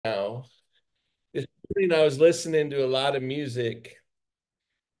This morning I was listening to a lot of music,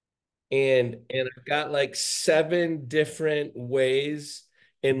 and I've got like seven different ways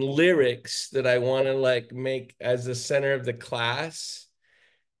and lyrics that I want to like make as the center of the class.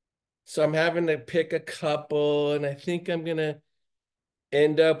 So I'm having to pick a couple, and I think I'm gonna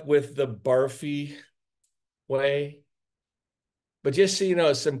end up with the barfy way. But just so you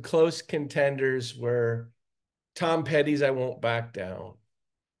know, some close contenders were Tom Petty's I Won't Back Down,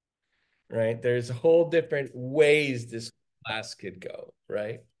 right? There's a whole different ways this class could go,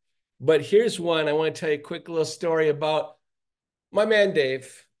 right? But here's one. I want to tell you a quick little story about my man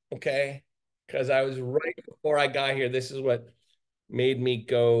Dave, okay? Because I was right before I got here. This is what made me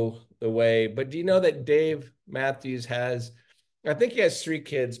go the way. But do you know that Dave Matthews has, I think he has three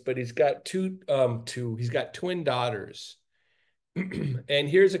kids, but he's got he's got twin daughters. And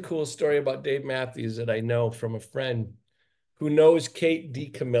here's a cool story about Dave Matthews that I know from a friend who knows Kate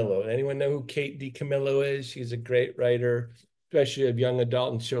DiCamillo. Anyone know who Kate DiCamillo is? She's a great writer, especially of young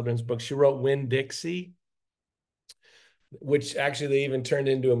adult and children's books. She wrote Winn-Dixie, which actually they even turned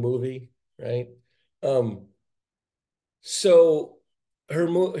into a movie, right? Um, so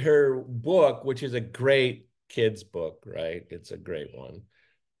her book, which is a great kids book, right? It's a great one.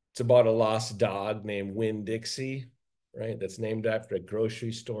 It's about a lost dog named Winn-Dixie, right? That's named after a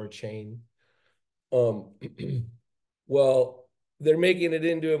grocery store chain. Um, well, they're making it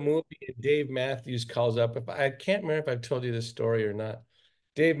into a movie, and Dave Matthews calls up. If I can't remember if I've told you this story or not.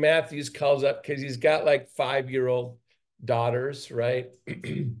 Dave Matthews calls up because he's got like 5-year-old daughters, right?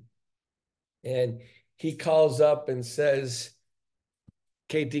 And he calls up and says,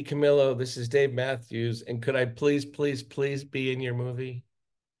 KT Camillo, this is Dave Matthews, and could I please, please, please be in your movie?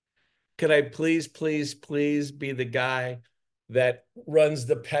 Could I please, please, please be the guy that runs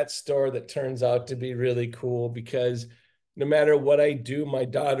the pet store that turns out to be really cool? Because no matter what I do, my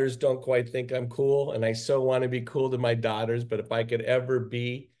daughters don't quite think I'm cool. And I so want to be cool to my daughters. But if I could ever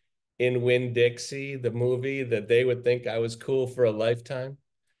be in Winn-Dixie, the movie, that they would think I was cool for a lifetime.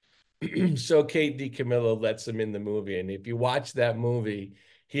 So Kate DiCamillo lets him in the movie. And if you watch that movie,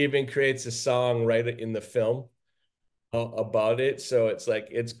 he even creates a song right in the film about it. So it's like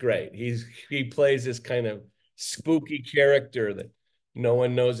it's great. He plays this kind of spooky character that no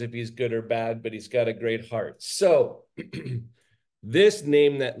one knows if he's good or bad, but he's got a great heart. So this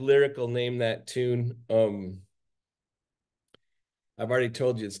name that lyrical name that tune. I've already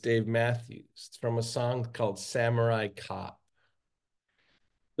told you it's Dave Matthews. It's from a song called Samurai Cop.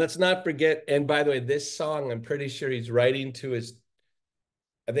 Let's not forget, and by the way, this song, I'm pretty sure he's writing to his,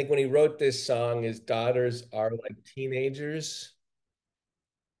 I think when he wrote this song, his daughters are like teenagers.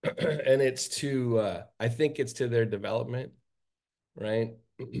 And it's to I think it's to their development, right?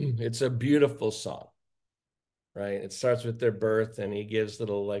 It's a beautiful song, right? It starts with their birth and he gives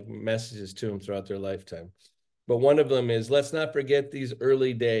little like messages to them throughout their lifetime. But one of them is let's not forget these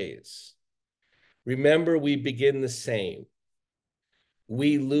early days. Remember, we begin the same.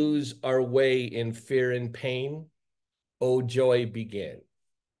 We lose our way in fear and pain. Oh, joy begin.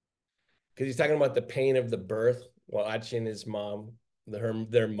 Because he's talking about the pain of the birth, watching his mom,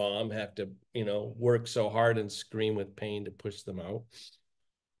 their mom have to, work so hard and scream with pain to push them out.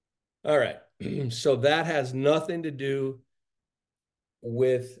 All right. So that has nothing to do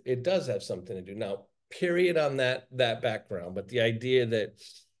with, it does have something to do. Now, period on that background, but the idea that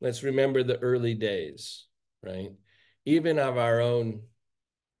let's remember the early days, right? Even of our own,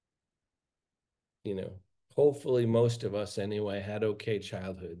 you know, hopefully most of us anyway had okay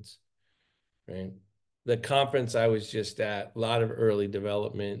childhoods, right? The conference I was just at, a lot of early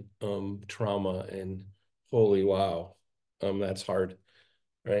development trauma, and holy wow, that's hard,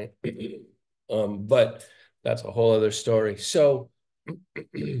 right? But that's a whole other story. So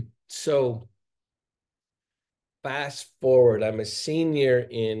so fast forward, I'm a senior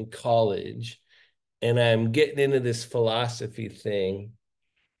in college and I'm getting into this philosophy thing,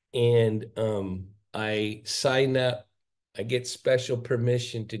 and I sign up, I get special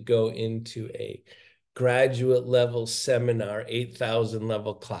permission to go into a graduate level seminar, 8,000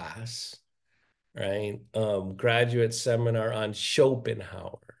 level class, right? Graduate seminar on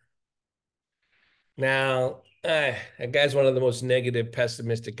Schopenhauer. Now, that guy's one of the most negative,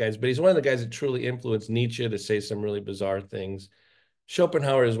 pessimistic guys, but he's one of the guys that truly influenced Nietzsche to say some really bizarre things.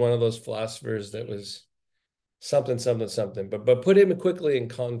 Schopenhauer is one of those philosophers that was something, something, something. But put him quickly in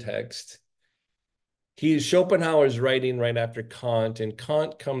context. Schopenhauer's writing right after Kant, and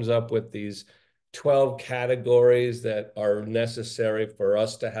Kant comes up with these 12 categories that are necessary for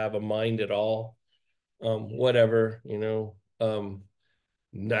us to have a mind at all. Whatever,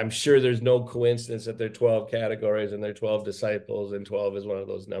 I'm sure there's no coincidence that there are 12 categories and there are 12 disciples, and 12 is one of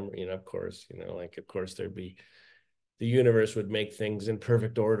those numbers, of course, like, of course, there'd be, the universe would make things in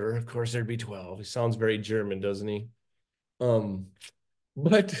perfect order. Of course, there'd be 12. He sounds very German, doesn't he?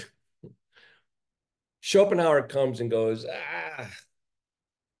 But Schopenhauer comes and goes,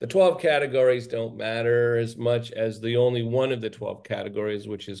 the 12 categories don't matter as much as the only one of the 12 categories,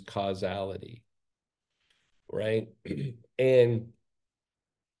 which is causality, right? And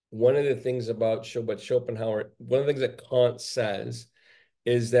one of the things about Schopenhauer, one of the things that Kant says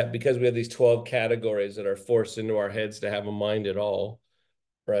is that because we have these 12 categories that are forced into our heads to have a mind at all,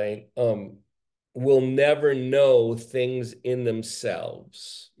 right? We'll never know things in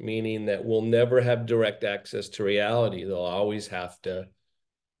themselves, meaning that we'll never have direct access to reality. They'll always have to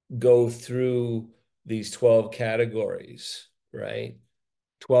go through these 12 categories, right?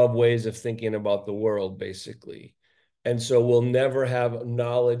 12 ways of thinking about the world, basically. And so we'll never have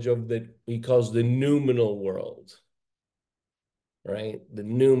knowledge of he calls the noumenal world, right? The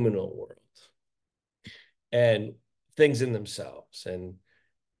noumenal world and things in themselves. And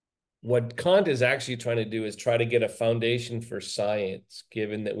what Kant is actually trying to do is try to get a foundation for science,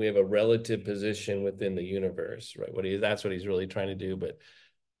 given that we have a relative position within the universe, right? That's what he's really trying to do. But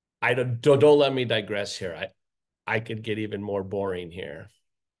I don't let me digress here. I could get even more boring here,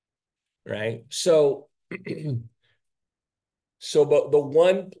 right? So, but the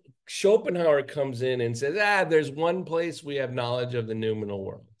one Schopenhauer comes in and says, there's one place we have knowledge of the noumenal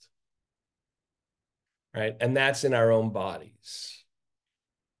world, right? And that's in our own bodies.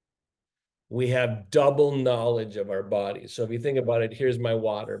 We have double knowledge of our bodies. So if you think about it, here's my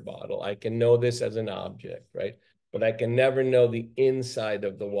water bottle. I can know this as an object, right? But I can never know the inside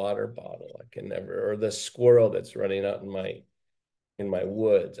of the water bottle. I can never, or the squirrel that's running out in my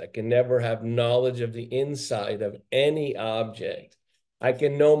woods. I can never have knowledge of the inside of any object. I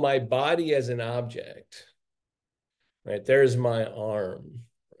can know my body as an object, right? There's my arm,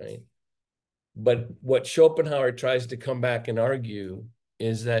 right? But what Schopenhauer tries to come back and argue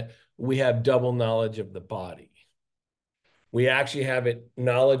is that we have double knowledge of the body. We actually have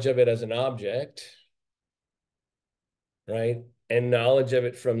knowledge of it as an object, right? And knowledge of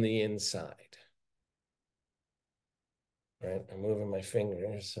it from the inside. Right? I'm moving my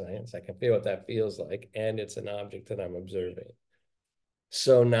fingers, right? So I can feel what that feels like, and it's an object that I'm observing.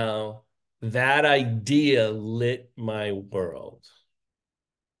 So now that idea lit my world.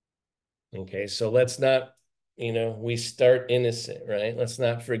 Okay, so let's not, we start innocent, right? Let's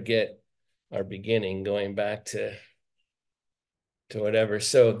not forget our beginning, going back to whatever.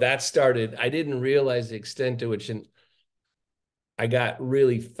 So that started, I didn't realize the extent to which I got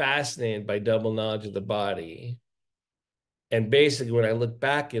really fascinated by double knowledge of the body. And basically, when I look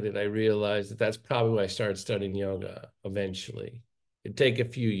back at it, I realized that that's probably why I started studying yoga eventually. It'd take a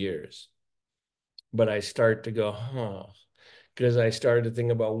few years. But I start to go, because I started to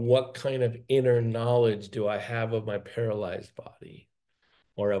think about what kind of inner knowledge do I have of my paralyzed body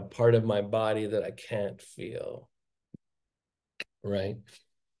or a part of my body that I can't feel, right?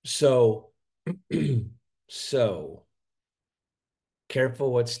 So, so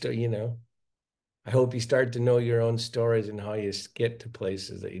careful I hope you start to know your own stories and how you get to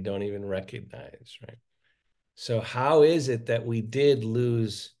places that you don't even recognize, right? So how is it that we did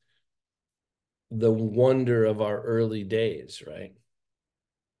lose the wonder of our early days, right?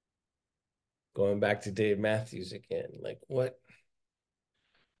 Going back to Dave Matthews again, like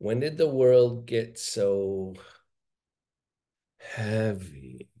when did the world get so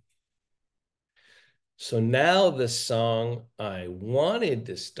heavy? So now the song I wanted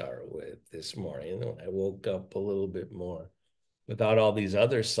to start with this morning, when I woke up a little bit more without all these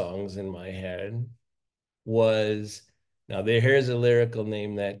other songs in my head, was, now here's a lyrical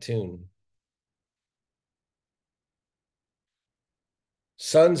name, that tune.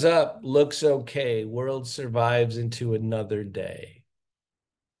 Sun's up, looks okay, world survives into another day.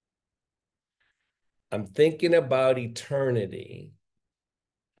 I'm thinking about eternity.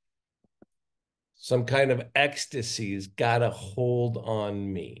 Some kind of ecstasy's got a hold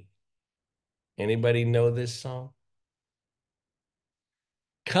on me. Anybody know this song?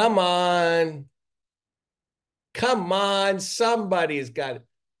 Come on. Come on. Somebody's got it.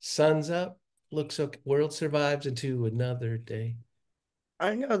 Sun's up, looks okay, world survives into another day.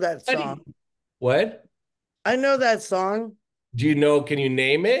 I know that song. What? I know that song. Do you know? Can you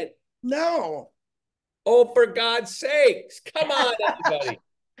name it? No. Oh, for God's sakes. Come on, everybody.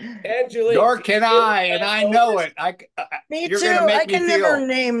 Angelique. Nor can I, and I know it. Me you're too. gonna make I me can feel. never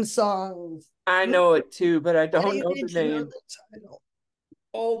name songs. I know it too, but I don't You know need the to know name. the title.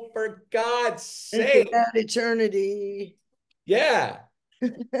 Oh, for God's Into sake. that eternity. Yeah.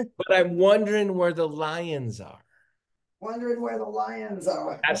 But I'm wondering where the lions are. Wondering where the lions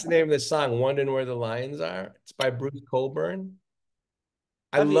are. That's the name of the song, Wondering Where the Lions Are. It's by Bruce Cockburn.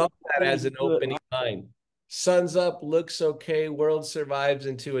 I Have you love that as listened an to it? opening line. Sun's up, looks okay, world survives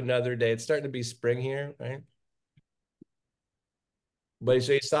into another day. It's starting to be spring here, right? But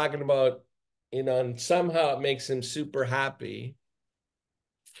so he's talking about, and somehow it makes him super happy,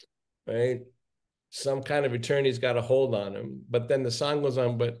 right? Some kind of eternity's got a hold on him. But then the song goes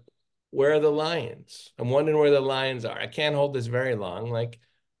on, but where are the lions? I'm wondering where the lions are. I can't hold this very long. Like,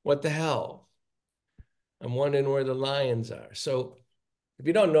 what the hell? I'm wondering where the lions are. So if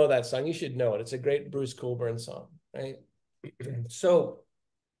you don't know that song, you should know it. It's a great Bruce Cockburn song, right? So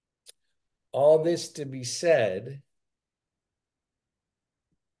all this to be said,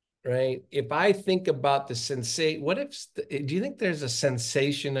 right? If I think about the sensation, do you think there's a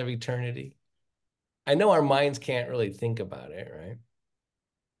sensation of eternity? I know our minds can't really think about it, right?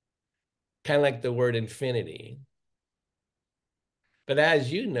 Kind of like the word infinity. But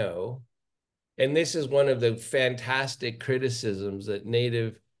as you know, and this is one of the fantastic criticisms that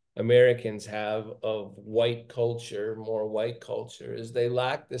Native Americans have of white culture, more white culture, is they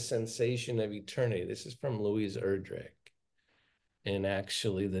lack the sensation of eternity. This is from Louise Erdrich and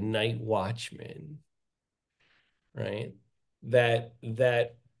actually The Night Watchman, right? That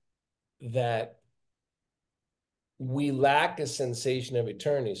we lack a sensation of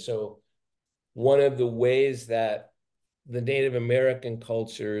eternity. So one of the ways that the Native American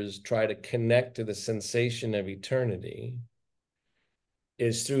cultures try to connect to the sensation of eternity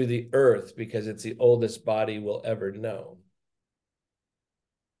is through the earth, because it's the oldest body we'll ever know.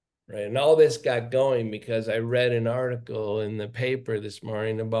 Right. And all this got going because I read an article in the paper this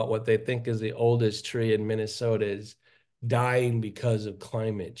morning about what they think is the oldest tree in Minnesota is dying because of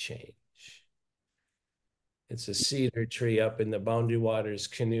climate change. It's a cedar tree up in the Boundary Waters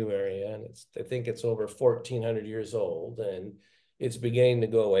canoe area, and I think it's over 1,400 years old, and it's beginning to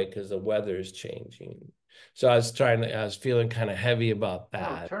go away because the weather is changing. So I was feeling kind of heavy about Oh,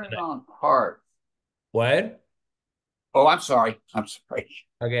 that. turn it on hard. What? Oh, I'm sorry. I'm sorry.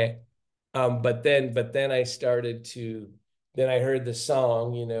 Okay. But then then I heard the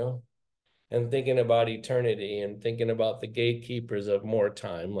song, and thinking about eternity and thinking about the gatekeepers of more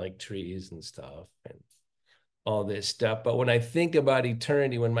time, like trees and stuff and all this stuff. But when I think about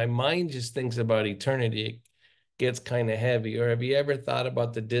eternity, when my mind just thinks about eternity, it gets kind of heavy. Or have you ever thought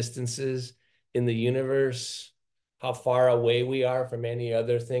about the distances in the universe, how far away we are from any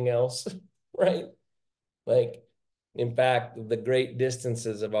other thing else, right? Like, in fact, the great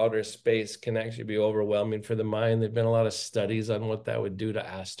distances of outer space can actually be overwhelming for the mind. There've been a lot of studies on what that would do to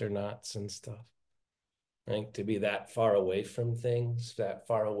astronauts and stuff. Like, to be that far away from things, that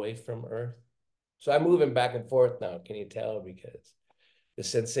far away from Earth. So I'm moving back and forth now, can you tell? Because the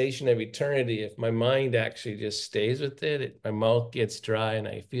sensation of eternity, if my mind actually just stays with it, my mouth gets dry and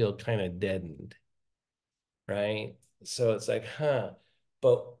I feel kind of deadened, right? So it's like,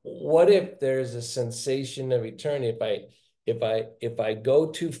 but what if there's a sensation of eternity? If I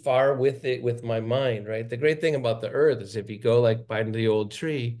go too far with it with my mind, right? The great thing about the earth is if you go like by the old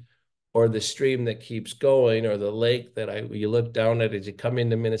tree or the stream that keeps going or the lake that you look down at as you come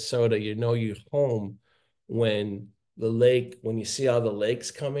into Minnesota, you're home when you see all the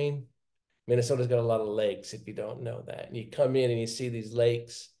lakes coming. Minnesota's got a lot of lakes if you don't know that. And you come in and you see these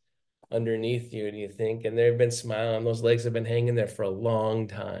lakes underneath you and you think, and they've been smiling, those legs have been hanging there for a long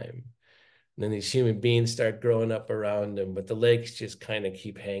time. And then these human beings start growing up around them, but the legs just kind of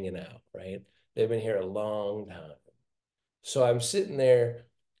keep hanging out, right? They've been here a long time. So I'm sitting there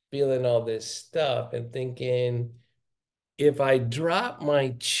feeling all this stuff and thinking, if I drop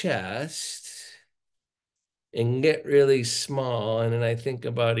my chest and get really small, and then I think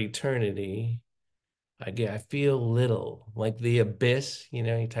about eternity, I feel little, like the abyss.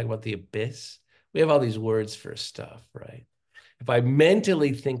 You talk about the abyss. We have all these words for stuff, right? If I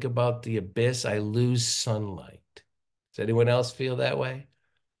mentally think about the abyss, I lose sunlight. Does anyone else feel that way?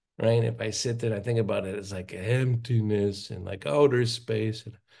 Right? If I sit there and I think about it, it's like emptiness and like outer space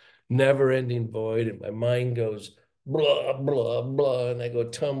and never-ending void, and my mind goes blah, blah, blah, and I go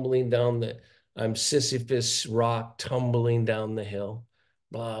tumbling I'm Sisyphus rock tumbling down the hill,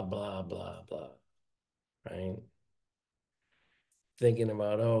 blah, blah, blah, blah, right? Thinking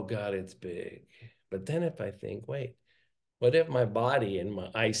about, oh God, it's big. But then if I think, wait, what if my body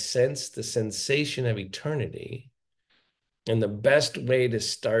I sense the sensation of eternity, and the best way to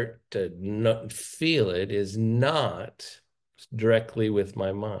start to not feel it is not directly with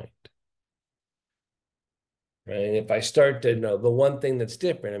my mind, right? If I start to know the one thing that's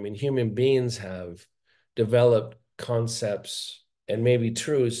different, I mean, human beings have developed concepts and maybe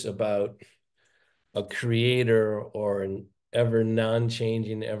truths about a creator or an ever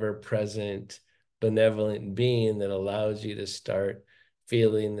non-changing, ever present, benevolent being that allows you to start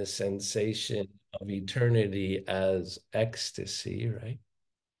feeling the sensation of eternity as ecstasy, right?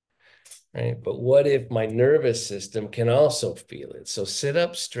 Right. But what if my nervous system can also feel it? So sit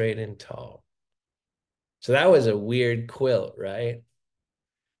up straight and tall. So that was a weird quilt, right?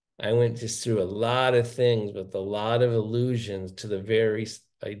 I went just through a lot of things with a lot of illusions to the very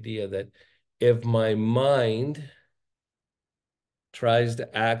idea that if my mind tries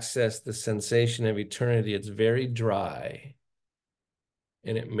to access the sensation of eternity, it's very dry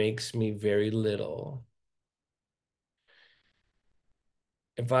and it makes me very little.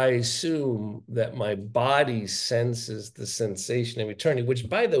 If I assume that my body senses the sensation of eternity, which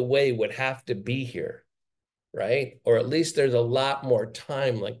by the way would have to be here, right? Or at least there's a lot more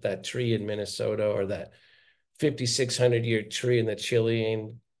time, like that tree in Minnesota or that 5,600-year tree in the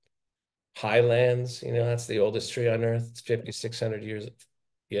Chilean highlands. You know, that's the oldest tree on Earth. It's 5,600 years,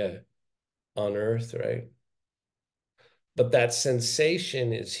 yeah, on Earth, right? But that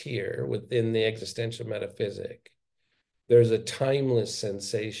sensation is here within the existential metaphysic. There's a timeless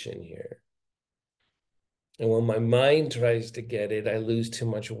sensation here. And when my mind tries to get it, I lose too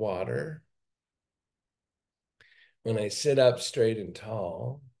much water. When I sit up straight and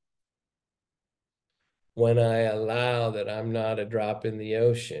tall, when I allow that I'm not a drop in the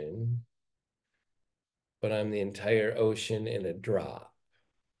ocean, but I'm the entire ocean in a drop,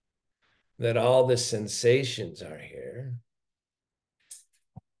 that all the sensations are here.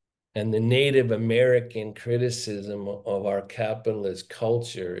 And the Native American criticism of our capitalist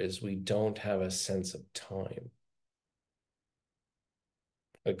culture is we don't have a sense of time,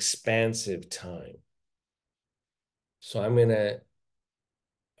 expansive time. So I'm gonna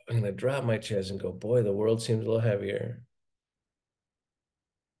drop my chest and go, boy, the world seems a little heavier.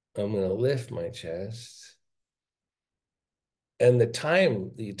 I'm gonna lift my chest. And the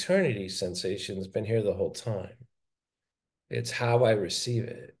time, the eternity sensation has been here the whole time. It's how I receive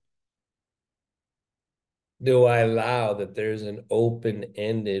it. Do I allow that there's an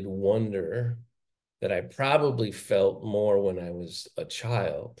open-ended wonder that I probably felt more when I was a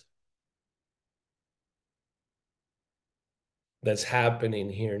child that's happening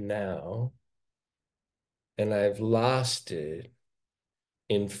here now, and I've lost it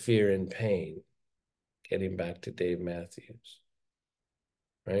in fear and pain, getting back to Dave Matthews,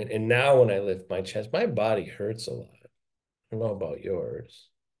 right? And now when I lift my chest, my body hurts a lot. I don't know about yours.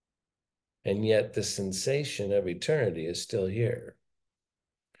 And yet the sensation of eternity is still here.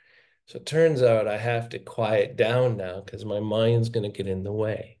 So it turns out I have to quiet down now because my mind's going to get in the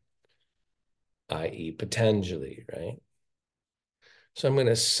way, i.e. Patanjali, right? So I'm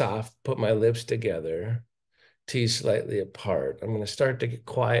going to put my lips together, teeth slightly apart. I'm going to start to get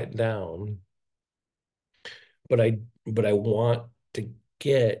quiet down, but I want to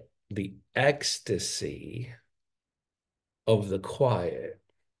get the ecstasy of the quiet,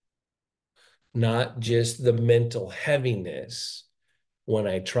 not just the mental heaviness when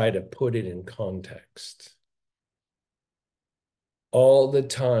I try to put it in context. All the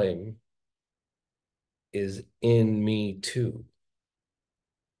time is in me too.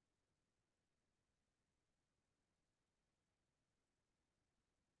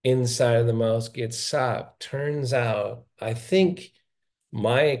 Inside of the mouth gets sopped. Turns out, I think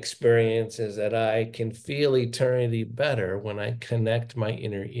my experience is that I can feel eternity better when I connect my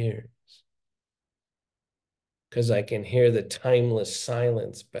inner ears, because I can hear the timeless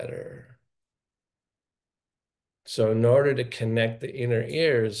silence better. So in order to connect the inner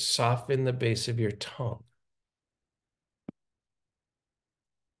ears, soften the base of your tongue.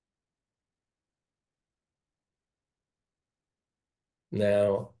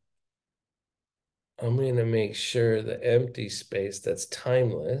 Now, I'm going to make sure the empty space that's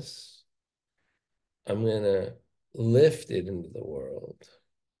timeless, I'm going to lift it into the world,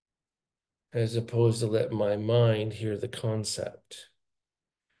 as opposed to let my mind hear the concept.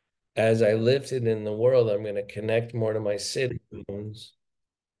 As I lift it in the world, I'm going to connect more to my sitting bones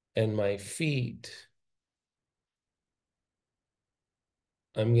and my feet.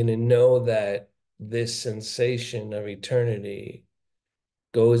 I'm going to know that this sensation of eternity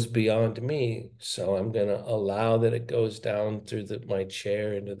goes beyond me. So I'm going to allow that it goes down through my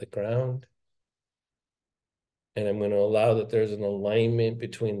chair into the ground. And I'm going to allow that there's an alignment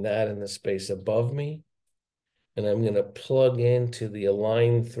between that and the space above me. And I'm going to plug into the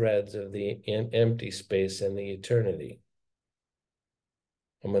aligned threads of the empty space and the eternity.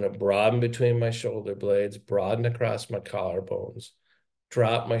 I'm going to broaden between my shoulder blades, broaden across my collarbones,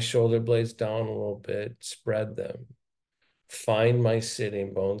 drop my shoulder blades down a little bit, spread them. find my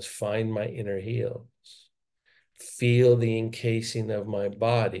sitting bones, find my inner heels, feel the encasing of my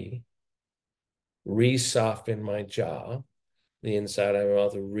body, re-soften my jaw, the inside of my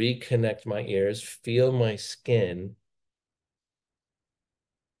mouth, reconnect my ears, feel my skin,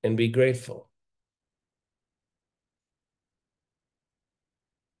 and be grateful.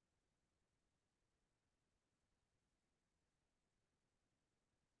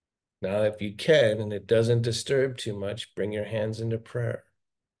 Now, if you can, and it doesn't disturb too much, bring your hands into prayer.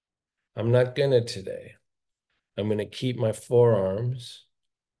 I'm not gonna today. I'm gonna keep my forearms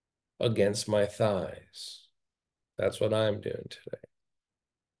against my thighs. That's what I'm doing today.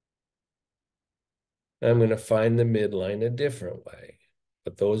 I'm gonna find the midline a different way.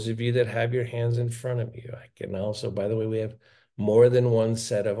 But those of you that have your hands in front of you, I can also, by the way, we have more than one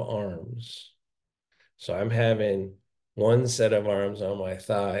set of arms. So I'm having one set of arms on my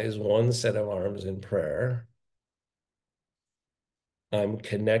thighs, one set of arms in prayer. I'm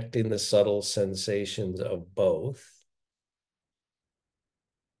connecting the subtle sensations of both.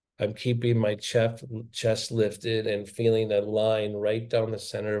 I'm keeping my chest lifted and feeling a line right down the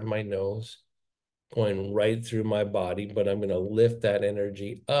center of my nose, going right through my body, but I'm going to lift that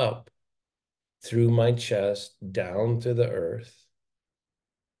energy up through my chest, down to the earth.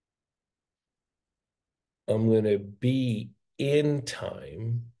 I'm going to be in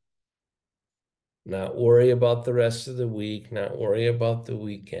time, not worry about the rest of the week, not worry about the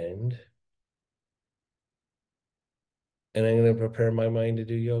weekend. And I'm going to prepare my mind to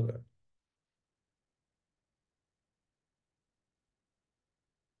do yoga.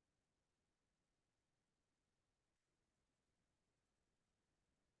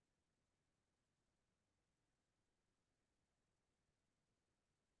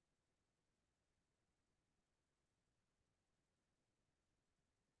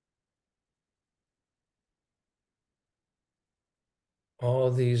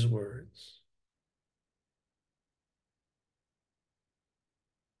 All these words.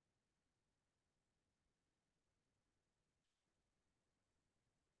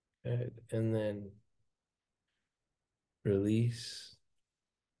 And then release.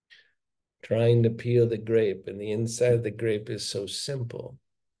 Trying to peel the grape, and the inside of the grape is so simple.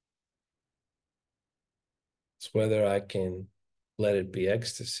 It's whether I can let it be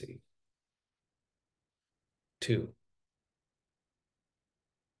ecstasy. 2.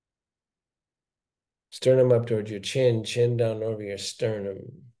 Sternum up towards your chin, chin down over your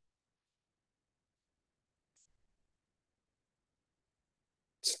sternum.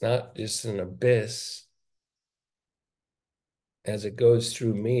 It's not just an abyss. As it goes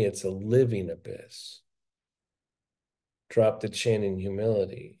through me, it's a living abyss. Drop the chin in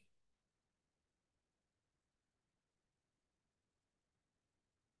humility.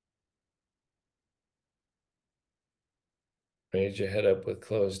 Raise your head up with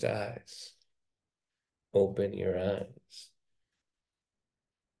closed eyes. Open your eyes.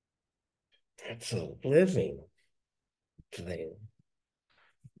 It's a living thing.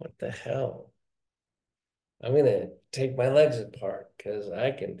 What the hell? I'm going to take my legs apart because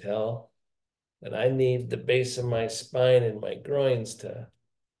I can tell that I need the base of my spine and my groins to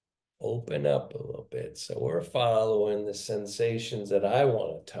open up a little bit. So we're following the sensations that I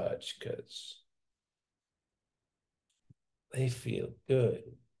want to touch because they feel good,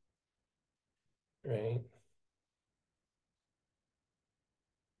 right?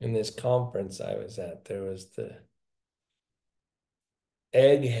 In this conference I was at, there was the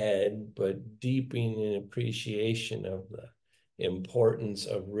egghead, but deepening in appreciation of the importance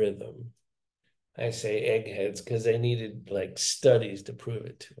of rhythm. I say eggheads because they needed like studies to prove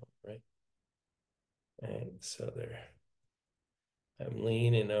it to them, right? And so I'm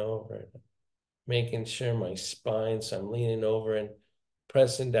leaning over, making sure my spine, so I'm leaning over and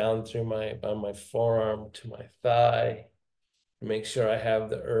pressing down through on my forearm to my thigh, make sure I have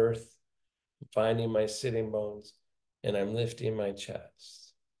the earth, finding my sitting bones, and I'm lifting my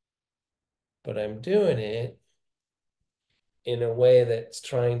chest. But I'm doing it in a way that's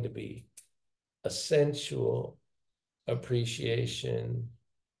trying to be a sensual appreciation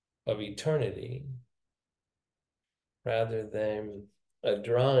of eternity rather than a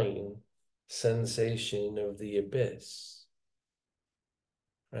drawing sensation of the abyss,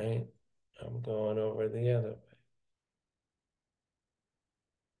 right? I'm going over the other way.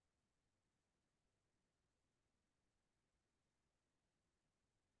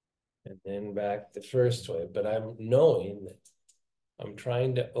 And then back the first way, but I'm knowing that I'm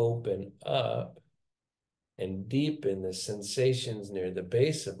trying to open up and deepen the sensations near the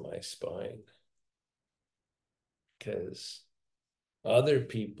base of my spine because other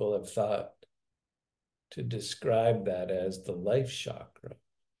people have thought to describe that as the life chakra.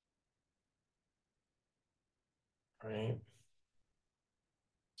 Right?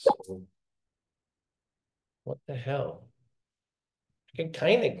 So, what the hell? I can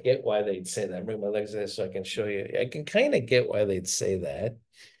kind of get why they'd say that. Bring my legs there so I can show you. I can kind of get why they'd say that.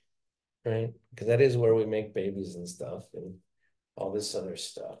 Right? Because that is where we make babies and stuff and all this other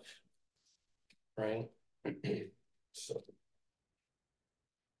stuff. Right? So,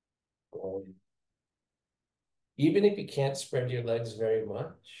 even if you can't spread your legs very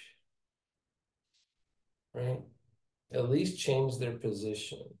much, right? At least change their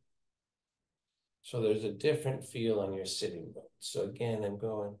position. So there's a different feel on your sitting bones. So again, I'm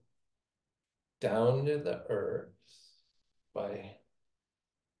going down to the earth by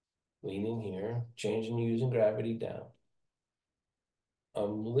leaning here, changing using gravity down.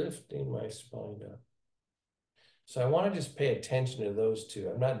 I'm lifting my spine up. So I want to just pay attention to those two.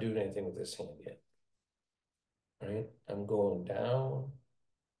 I'm not doing anything with this hand yet. Right? I'm going down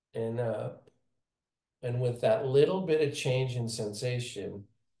and up. And with that little bit of change in sensation,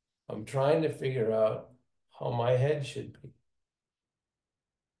 I'm trying to figure out how my head should be.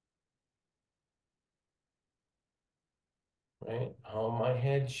 Right? How my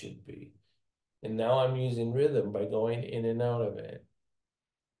head should be. And now I'm using rhythm by going in and out of it.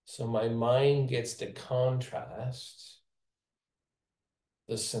 So my mind gets to contrast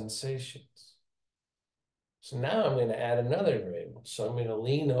the sensations. So now I'm going to add another variable. So I'm going to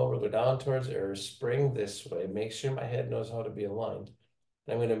lean over, go down towards the earth, spring this way, make sure my head knows how to be aligned.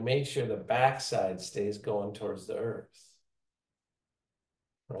 And I'm going to make sure the backside stays going towards the earth.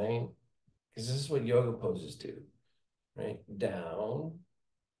 Right? Because this is what yoga poses do. Right? Down,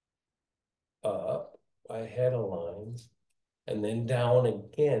 up, my head aligns, and then down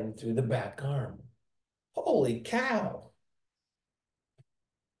again through the back arm. Holy cow.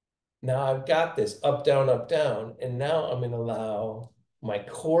 Now I've got this up, down, and now I'm going to allow my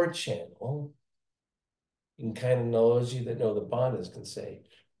core channel. You can kind of know, those of you that know the bandhas can say,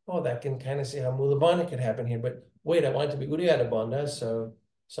 oh, that can kind of see how Mula Bandha could happen here. But wait, I want it to be Uddiyana Bandha, so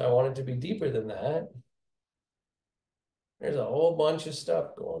I want it to be deeper than that. There's a whole bunch of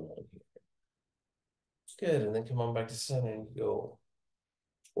stuff going on here. Good, and then come on back to center and go,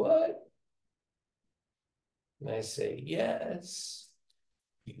 what? And I say, yes.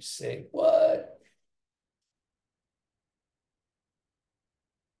 You say, what?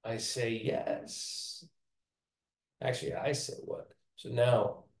 I say, yes. Actually, I say what? So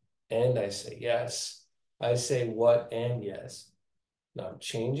now, and I say yes. I say what and yes. Now I'm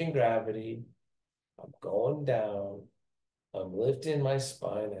changing gravity. I'm going down. I'm lifting my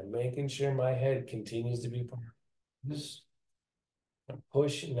spine. I'm making sure my head continues to be part of this. I'm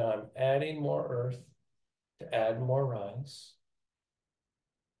pushing. Now I'm adding more earth to add more rise.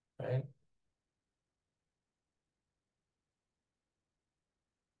 Right?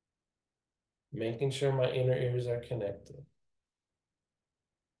 Making sure my inner ears are connected.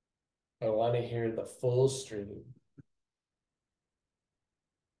 I want to hear the full stream.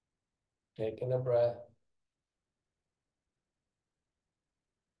 Taking a breath.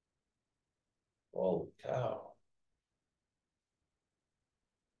 Holy cow.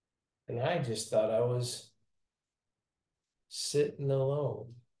 And I just thought I was sitting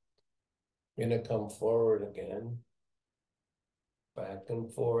alone. I'm going to come forward again. Back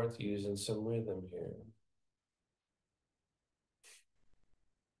and forth using some rhythm here.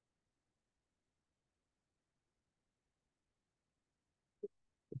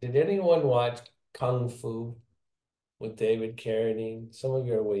 Did anyone watch Kung Fu with David Carradine? Some of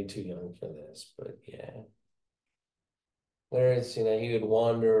you are way too young for this, but yeah. Where it's, he would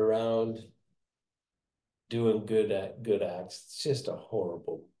wander around doing good acts. It's just a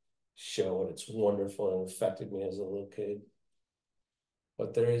horrible show, and it's wonderful and affected me as a little kid.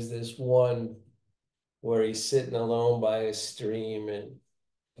 But there is this one where he's sitting alone by a stream and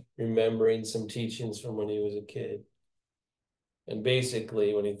remembering some teachings from when he was a kid. And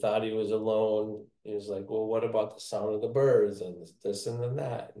basically, when he thought he was alone, he was like, well, what about the sound of the birds and this and then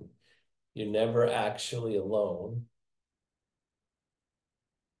that? And you're never actually alone.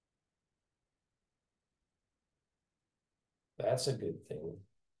 That's a good thing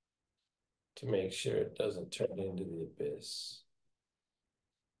to make sure it doesn't turn into the abyss.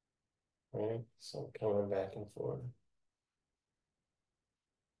 Right? So I'm coming back and forth.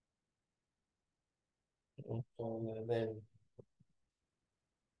 And then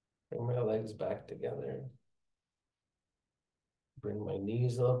bring my legs back together. Bring my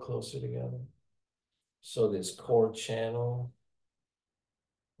knees a little closer together. So this core channel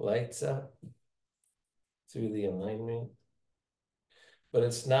lights up through the alignment. But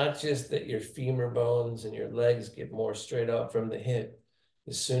it's not just that your femur bones and your legs get more straight out from the hip.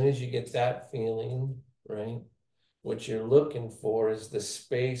 As soon as you get that feeling, right, what you're looking for is the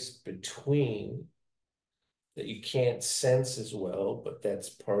space between that you can't sense as well, but that's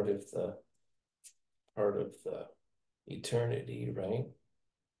part of the eternity, right?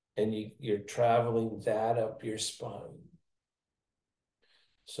 And you're traveling that up your spine.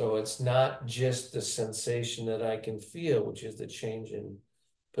 So it's not just the sensation that I can feel, which is the change in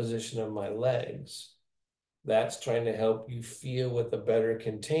position of my legs. That's trying to help you feel with a better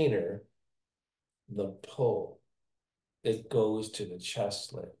container, the pull that goes to the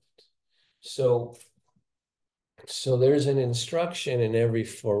chest lift. So there's an instruction in every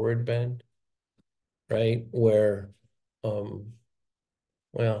forward bend, right? Where,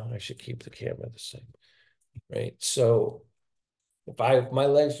 well, I should keep the camera the same, right? So if my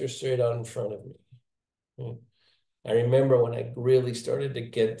legs are straight out in front of me, right? I remember when I really started to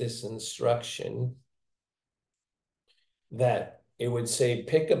get this instruction that it would say,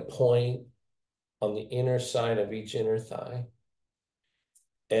 pick a point on the inner side of each inner thigh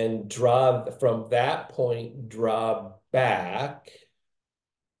and draw from that point, draw back,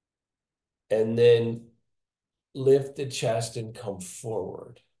 and then lift the chest and come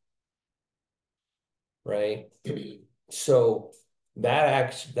forward, right? So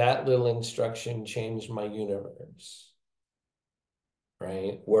that little instruction changed my universe,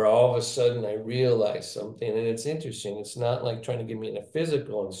 right? Where all of a sudden I realized something, and it's interesting. It's not like trying to give me a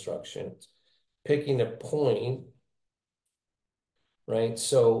physical instruction. It's picking a point, right?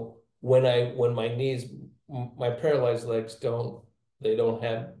 So when my knees, my paralyzed legs don't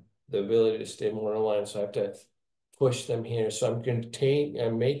have the ability to stay more aligned, so I have to push them here. So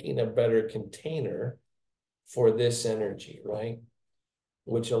I'm making a better container for this energy, right?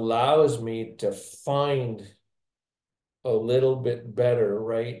 Which allows me to find a little bit better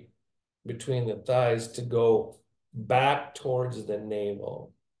right between the thighs to go back towards the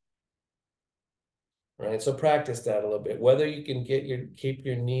navel. Right. So practice that a little bit. Whether you can keep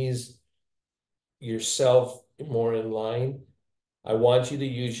your knees yourself more in line. I want you to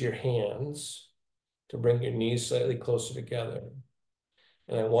use your hands to bring your knees slightly closer together.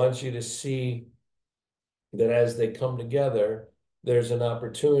 And I want you to see that as they come together, there's an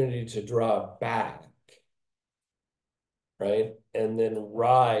opportunity to draw back, right? And then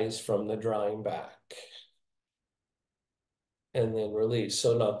rise from the drawing back. And then release.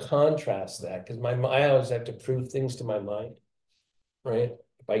 So now contrast that, because I always have to prove things to my mind, right?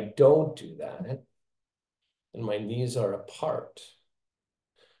 If I don't do that, and my knees are apart,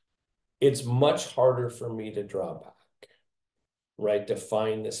 it's much harder for me to draw back, right? To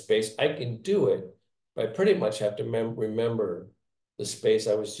find the space. I can do it, but I pretty much have to remember the space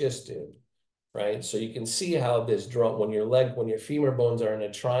I was just in, right? So you can see how this draw, when your femur bones are in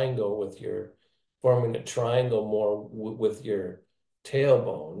a triangle forming a triangle more with your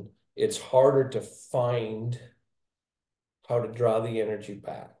tailbone, it's harder to find how to draw the energy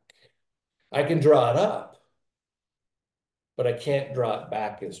back. I can draw it up, but I can't draw it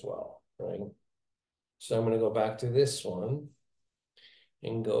back as well, right? So I'm going to go back to this one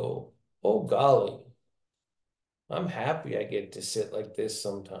and go, oh, golly, I'm happy I get to sit like this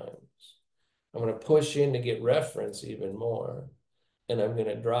sometimes. I'm going to push in to get reference even more. And I'm going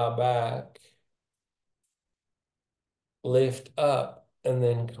to draw back, lift up, and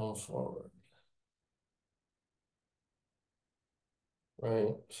then come forward.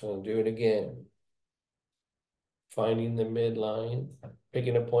 Right? So I'll do it again. Finding the midline,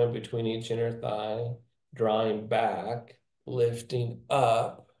 picking a point between each inner thigh, drawing back, lifting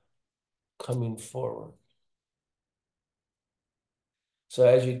up, coming forward. So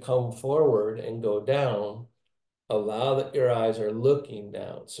as you come forward and go down, allow that your eyes are looking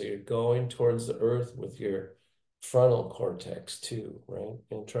down. So you're going towards the earth with your frontal cortex too, right?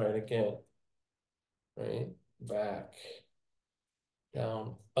 And try it again, right? Back,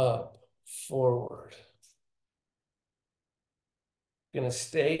 down, up, forward. Gonna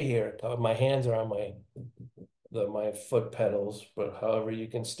stay here. My hands are on my foot pedals, but however you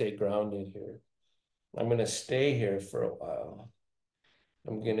can stay grounded here. I'm gonna stay here for a while.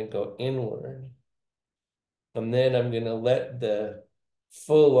 I'm gonna go inward. And then I'm gonna let the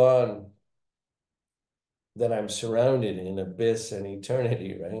full on that I'm surrounded in abyss and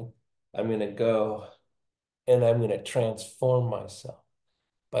eternity, right? I'm gonna go and I'm gonna transform myself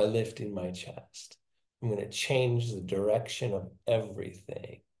by lifting my chest. I'm gonna change the direction of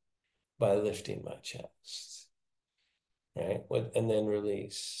everything by lifting my chest, right? And then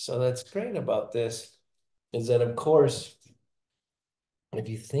release. So that's great about this is that, of course, if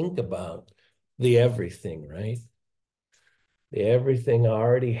you think about the everything, right? everything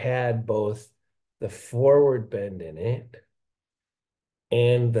already had both the forward bend in it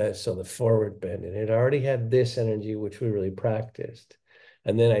and the forward bend, and it already had this energy, which we really practiced.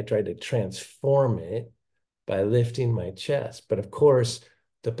 And then I tried to transform it by lifting my chest. But of course,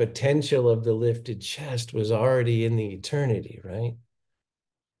 the potential of the lifted chest was already in the eternity, right?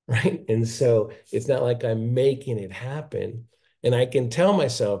 Right. And so it's not like I'm making it happen. And I can tell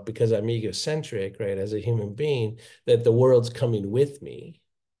myself, because I'm egocentric, right, as a human being, that the world's coming with me,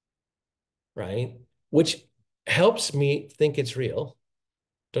 right? Which helps me think it's real.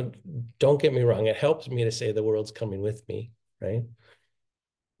 Don't get me wrong. It helps me to say the world's coming with me, right?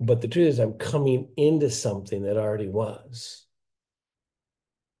 But the truth is I'm coming into something that already was,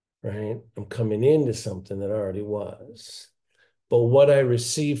 right? I'm coming into something that already was. But what I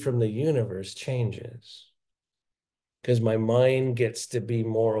receive from the universe changes because my mind gets to be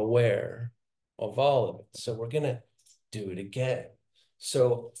more aware of all of it. So we're going to do it again.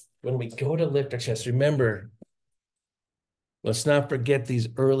 So when we go to lift our chest, remember, let's not forget these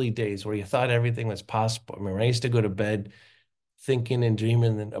early days where you thought everything was possible. I remember I used to go to bed thinking and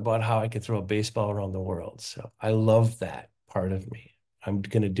dreaming about how I could throw a baseball around the world. So I love that part of me. I'm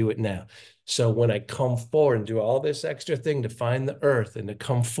going to do it now. So when I come forward and do all this extra thing to find the earth and to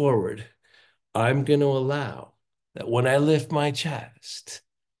come forward, I'm going to allow that when I lift my chest,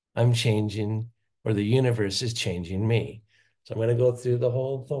 I'm changing, or the universe is changing me. So I'm going to go through the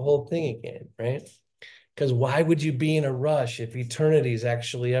whole thing again, right? Because why would you be in a rush if eternity is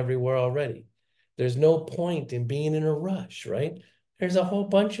actually everywhere already? There's no point in being in a rush, right? There's a whole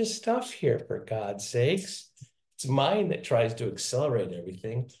bunch of stuff here, for God's sakes. It's mind that tries to accelerate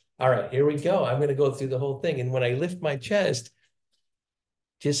everything. All right, here we go. I'm going to go through the whole thing. And when I lift my chest,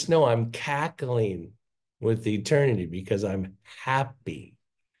 just know I'm cackling with eternity because I'm happy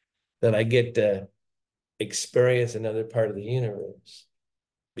that I get to experience another part of the universe.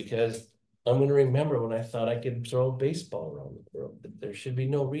 Because I'm going to remember when I thought I could throw a baseball around the world. There should be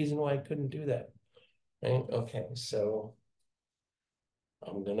no reason why I couldn't do that. Right? Okay, so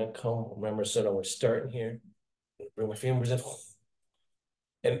I'm going to come. Remember, so now we're starting here. Bring my fingers in.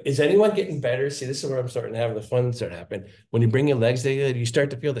 And is anyone getting better? See, this is where I'm starting to have the fun start happening. When you bring your legs together, you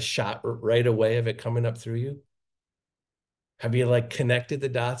start to feel the shot right away of it coming up through you. Have you like connected the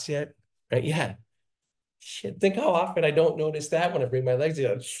dots yet? Right? Yeah. Shit, think how often I don't notice that when I bring my legs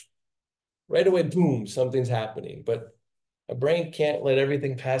together. Right away, boom, something's happening. But my brain can't let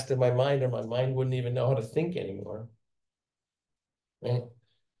everything pass to my mind, or my mind wouldn't even know how to think anymore. Right?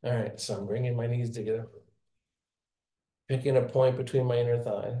 All right, so I'm bringing my knees together, picking a point between my inner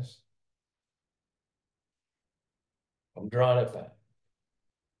thighs. I'm drawing it back.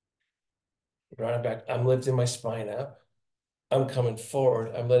 Drawing it back. I'm lifting my spine up. I'm coming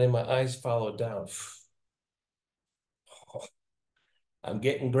forward. I'm letting my eyes follow down. I'm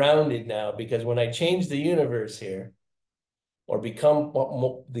getting grounded now because when I change the universe here, or become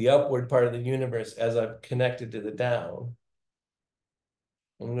the upward part of the universe as I've connected to the down,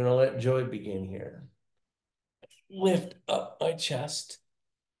 I'm going to let joy begin here. Lift up my chest,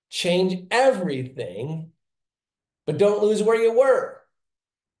 change everything, but don't lose where you were.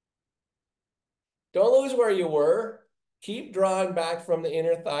 Don't lose where you were. Keep drawing back from the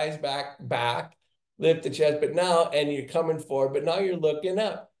inner thighs, back, lift the chest, but now, and you're coming forward, but now you're looking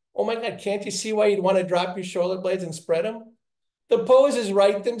up. Oh my God, can't you see why you'd want to drop your shoulder blades and spread them? The poses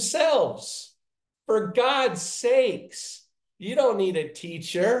write themselves. For God's sakes, you don't need a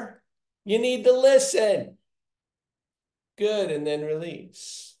teacher. You need to listen. Good, and then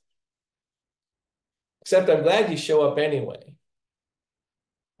release. Except I'm glad you show up anyway.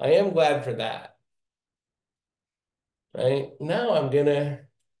 I am glad for that. Right? Now I'm going to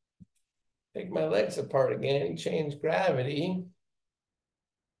take my legs apart again, change gravity.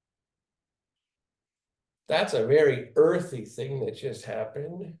 That's a very earthy thing that just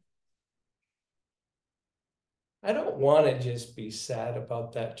happened. I don't want to just be sad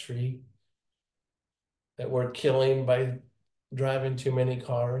about that tree that we're killing by driving too many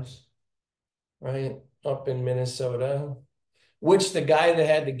cars, right? Up in Minnesota, which the guy that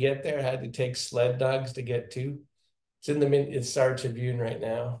had to get there had to take sled dogs to get to. It's in the Star Tribune right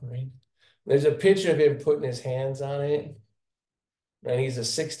now, right? There's a picture of him putting his hands on it, right? He's a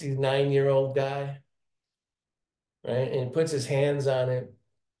 69-year-old guy, right? And he puts his hands on it,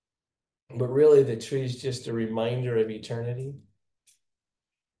 but really the tree is just a reminder of eternity,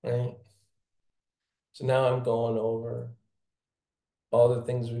 right? So now I'm going over all the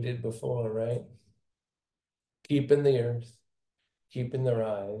things we did before, right? Keeping the earth, keeping the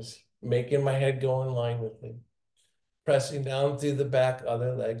rise, making my head go in line with it, pressing down through the back,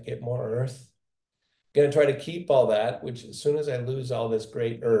 other leg, get more earth, Gonna try to keep all that, which as soon as I lose all this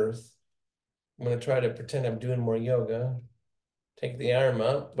great earth, I'm gonna try to pretend I'm doing more yoga. Take the arm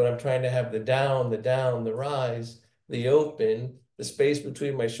up, but I'm trying to have the down, the rise, the open, the space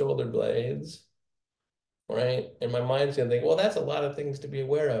between my shoulder blades, right? And my mind's gonna think, well, that's a lot of things to be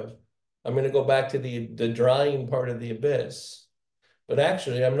aware of. I'm gonna go back to the drying part of the abyss. But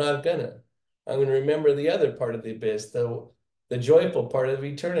actually, I'm not gonna. I'm gonna remember the other part of the abyss, the joyful part of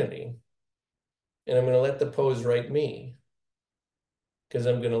eternity. And I'm gonna let the pose write me, because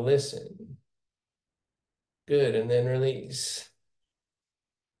I'm gonna listen. Good, and then release.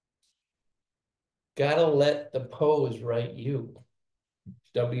 Gotta let the pose write you.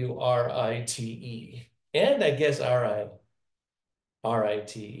 WRITE. And I guess RITE.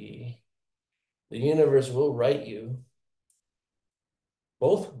 The universe will write you.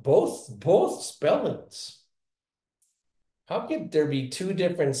 Both spellings. How could there be two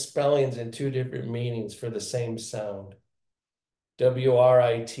different spellings and two different meanings for the same sound?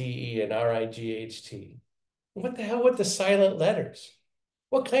 WRITE and RIGHT. What the hell with the silent letters?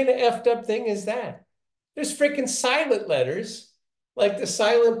 What kind of effed up thing is that? There's freaking silent letters, like the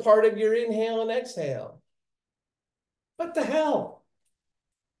silent part of your inhale and exhale. What the hell?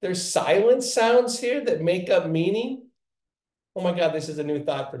 There's silent sounds here that make up meaning. Oh my God, this is a new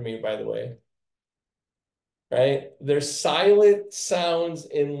thought for me, by the way. Right? There's silent sounds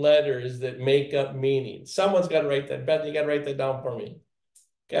in letters that make up meaning. Someone's got to write that. Beth, you got to write that down for me.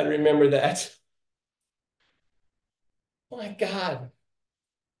 Got to remember that. Oh my God.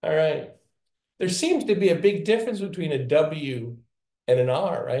 All right. There seems to be a big difference between a W and an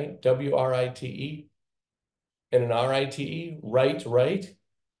R, right? WRITE and an RITE, right.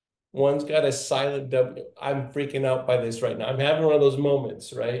 One's got a silent W. I'm freaking out by this right now. I'm having one of those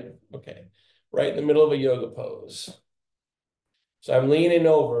moments, right? Okay. Right in the middle of a yoga pose. So I'm leaning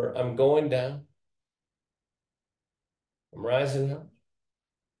over, I'm going down. I'm rising up.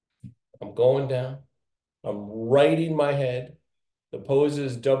 I'm going down. I'm righting my head. The pose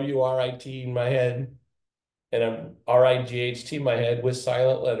is WRIT in my head. And I'm RIGHT in my head with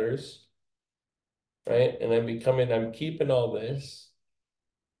silent letters. Right? And I'm keeping all this.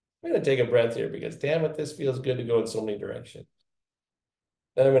 I'm going to take a breath here because damn it, this feels good to go in so many directions.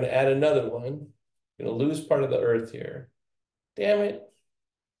 Then I'm going to add another one. I'm going to lose part of the earth here. Damn it.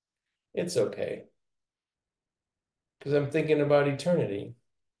 It's okay. Because I'm thinking about eternity.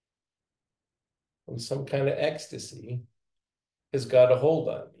 And some kind of ecstasy has got a hold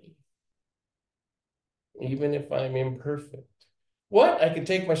on me. Even if I'm imperfect. What? I could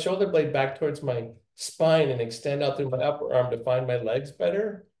take my shoulder blade back towards my spine and extend out through my upper arm to find my legs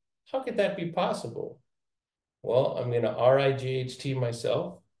better? How could that be possible? Well, I'm going to RIGHT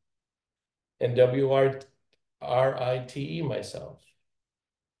myself and WRITE myself,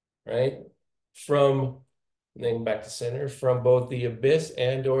 right? Then back to center, from both the abyss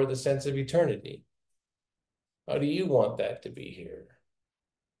and or the sense of eternity. How do you want that to be here?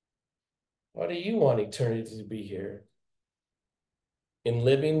 How do you want eternity to be here? In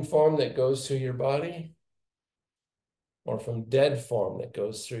living form that goes through your body, or from dead form that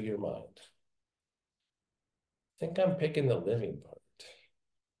goes through your mind? I think I'm picking the living part.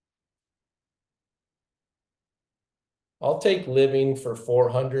 I'll take living for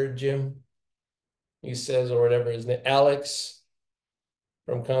 400, Jim. He says, or whatever his name, Alex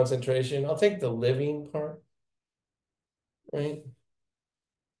from concentration. I'll take the living part, right?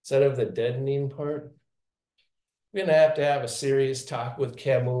 Instead of the deadening part. We're gonna have a serious talk with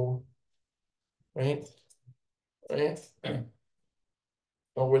Camus, right? Right?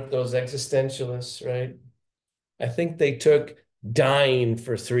 Or with those existentialists, right? I think they took dying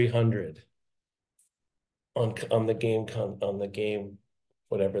for 300 on the game,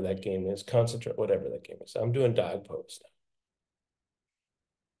 whatever that game is, concentrate, whatever that game is. I'm doing dog pose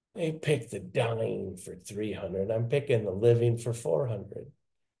now. They picked the dying for 300. I'm picking the living for 400,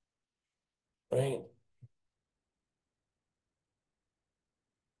 right?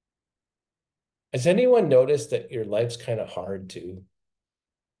 Has anyone noticed that your life's kind of hard too?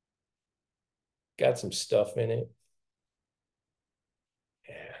 Got some stuff in it.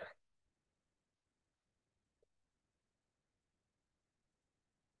 Yeah.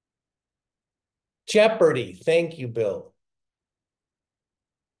 Jeopardy. Thank you, Bill.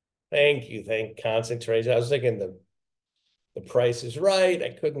 Thank you. Thank concentration. I was thinking the Price is Right.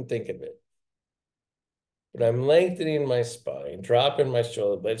 I couldn't think of it. But I'm lengthening my spine, dropping my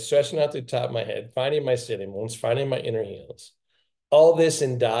shoulder blades, stretching out the top of my head, finding my sitting bones, finding my inner heels. All this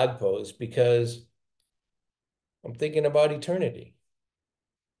in dog pose because I'm thinking about eternity.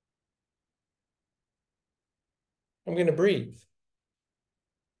 I'm going to breathe.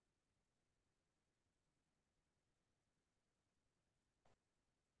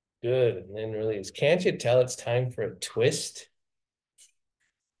 Good. And then release. Can't you tell it's time for a twist?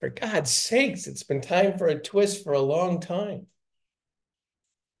 For God's sakes, it's been time for a twist for a long time.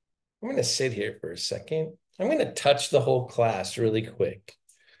 I'm going to sit here for a second. I'm going to touch the whole class really quick,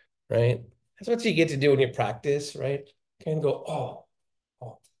 right? That's what you get to do when you practice, right? You can go,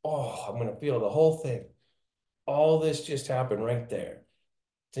 I'm going to feel the whole thing. All this just happened right there.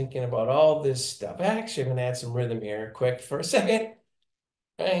 Thinking about all this stuff. Actually, I'm going to add some rhythm here quick for a second,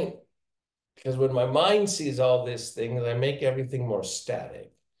 right? Because when my mind sees all these things, I make everything more static.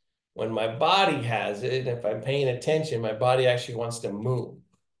 When my body has it, if I'm paying attention, my body actually wants to move,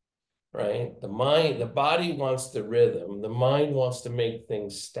 right? The body wants the rhythm. The mind wants to make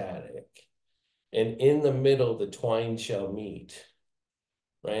things static. And in the middle, the twine shall meet,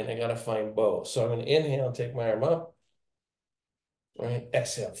 right? I got to find both. So I'm going to inhale, take my arm up, right?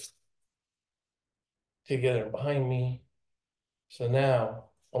 Exhale. Together behind me. So now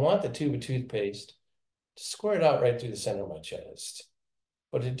I want the tube of toothpaste to squirt out right through the center of my chest.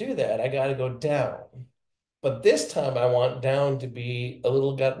 But to do that, I got to go down. But this time I want down to be got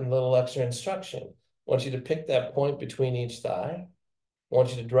a little extra instruction. I want you to pick that point between each thigh. I want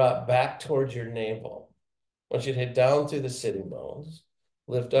you to drop back towards your navel. I want you to hit down through the sitting bones,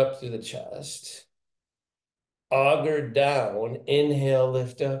 lift up through the chest, auger down, inhale,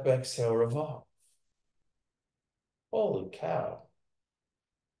 lift up, exhale, revolve. Holy cow.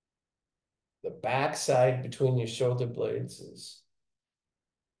 The backside between your shoulder blades is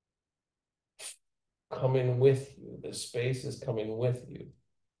coming with you. The space is coming with you.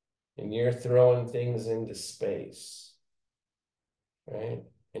 And you're throwing things into space, right?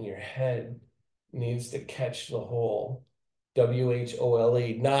 And your head needs to catch the whole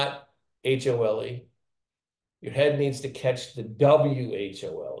W-H-O-L-E, not H-O-L-E. Your head needs to catch the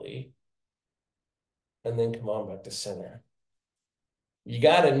W-H-O-L-E. And then come on back to center. You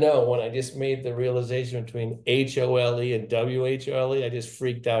got to know when I just made the realization between H-O-L-E and W-H-O-L-E, I just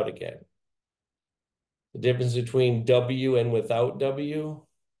freaked out again. The difference between W and without W,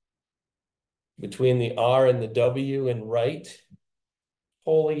 between the R and the W and right.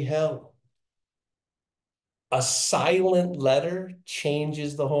 Holy hell. A silent letter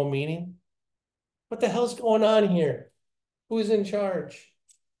changes the whole meaning. What the hell's going on here? Who's in charge?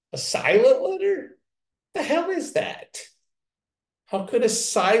 A silent letter? The hell is that? How could a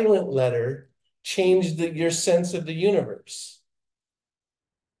silent letter change your sense of the universe?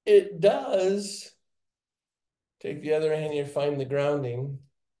 It does. Take the other hand, you find the grounding.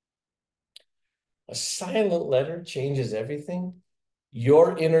 A silent letter changes everything.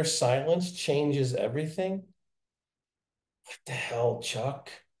 Your inner silence changes everything. What the hell, Chuck?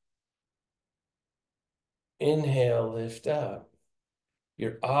 Inhale, lift up.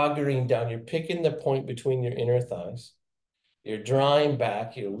 You're augering down. You're picking the point between your inner thighs. You're drawing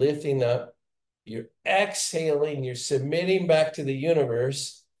back. You're lifting up. You're exhaling. You're submitting back to the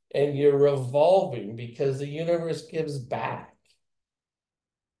universe. And you're revolving because the universe gives back.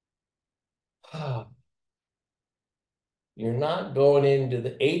 You're not going into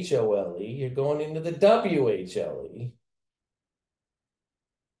the H-O-L-E. You're going into the W-H-L-E.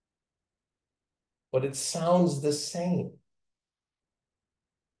 But it sounds the same.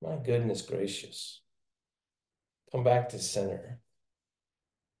 My goodness gracious. Come back to center.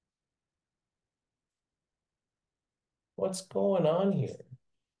 What's going on here?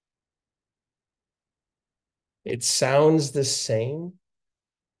 It sounds the same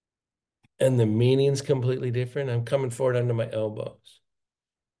and the meaning's completely different. I'm coming forward under my elbows,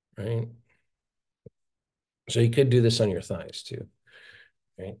 right? So you could do this on your thighs too,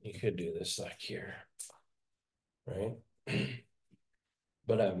 right? You could do this like here, right?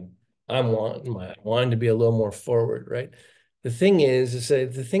 But I'm wanting to be a little more forward, right? The thing is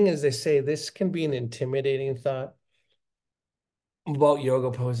they say this can be an intimidating thought about yoga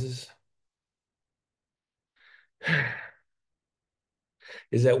poses.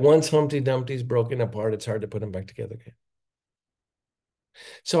 Is that once Humpty Dumpty's broken apart, it's hard to put them back together again.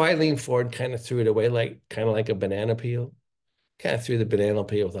 So I leaned forward, kind of threw it away, kind of like a banana peel. Kind of threw the banana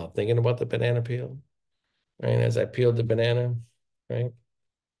peel without thinking about the banana peel. Right. As I peeled the banana, right?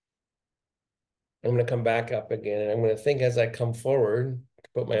 I'm going to come back up again. And I'm going to think as I come forward,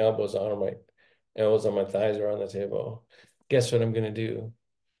 put my elbows on, my elbows on my thighs or on the table. Guess what I'm going to do?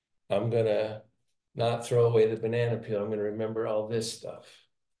 I'm going to not throw away the banana peel. I'm going to remember all this stuff.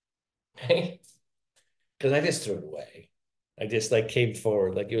 Right? Because I just threw it away. I just came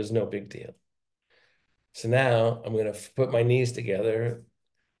forward like it was no big deal. So now I'm going to put my knees together,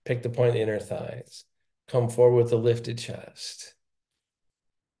 pick the point of the inner thighs, come forward with a lifted chest.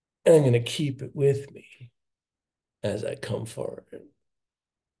 And I'm going to keep it with me as I come forward.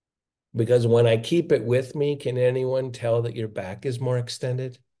 Because when I keep it with me, can anyone tell that your back is more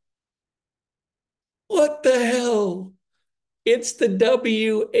extended? What the hell? It's the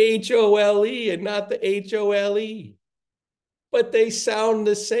WHOLE and not the HOLE. But they sound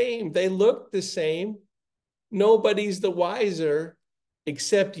the same. They look the same. Nobody's the wiser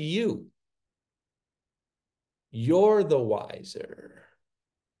except you. You're the wiser.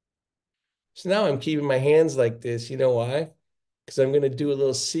 So now I'm keeping my hands like this. You know why? Because I'm going to do a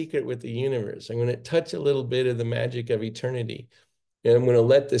little secret with the universe. I'm going to touch a little bit of the magic of eternity. And I'm going to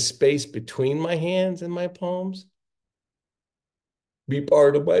let the space between my hands and my palms be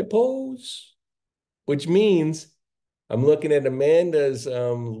part of my pose, which means I'm looking at Amanda's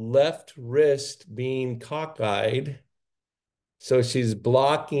left wrist being cockeyed. So she's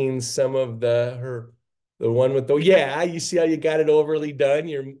blocking some of the one with the, yeah, you see how you got it overly done?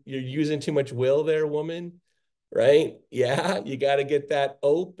 You're using too much will there, woman, right? Yeah, you got to get that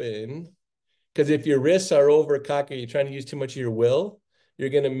open. Because if your wrists are over cockeyed, you're trying to use too much of your will, you're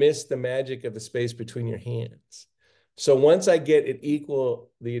going to miss the magic of the space between your hands. So once I get it equal,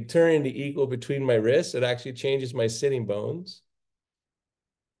 the eternity equal between my wrists, it actually changes my sitting bones.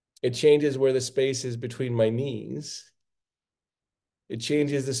 It changes where the space is between my knees. It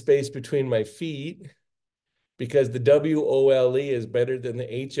changes the space between my feet because the WOLE is better than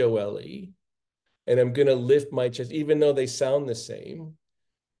the HOLE. And I'm going to lift my chest, even though they sound the same.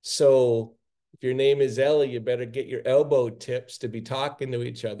 So if your name is Ellie, you better get your elbow tips to be talking to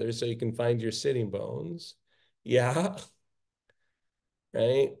each other so you can find your sitting bones. Yeah.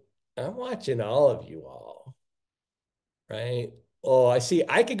 Right. I'm watching all of you all. Right. Oh, I see.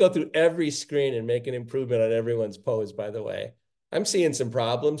 I could go through every screen and make an improvement on everyone's pose, by the way. I'm seeing some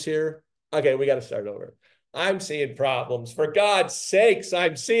problems here. Okay, we got to start over. I'm seeing problems. For God's sakes,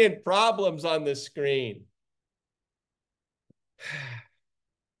 I'm seeing problems on the screen.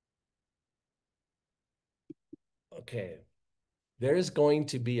 Okay. There's going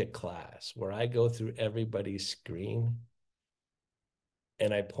to be a class where I go through everybody's screen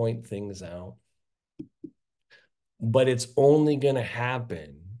and I point things out. But it's only going to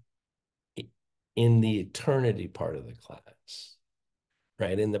happen in the eternity part of the class,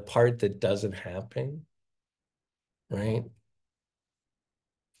 right? In the part that doesn't happen, right?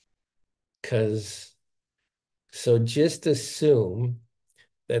 Because, so just assume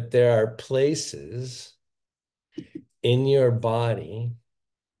that there are places in your body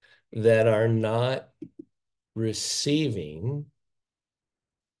that are not receiving,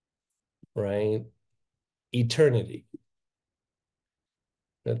 right, eternity.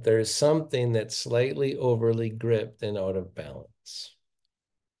 That there's something that's slightly overly gripped and out of balance.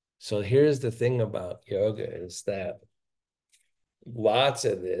 So here's the thing about yoga is that lots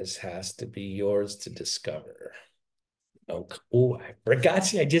of this has to be yours to discover. Oh, I forgot.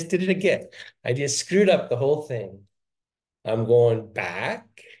 See, I just did it again. I just screwed up the whole thing. I'm going back,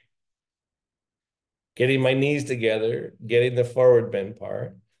 getting my knees together, getting the forward bend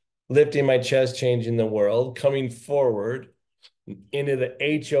part, lifting my chest, changing the world, coming forward into the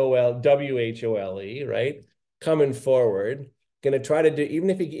WHOLE, right? Coming forward. Going to try to do,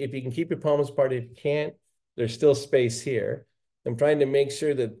 even if you can keep your palms apart, if you can't, there's still space here. I'm trying to make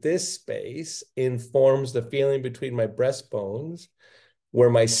sure that this space informs the feeling between my breastbones, where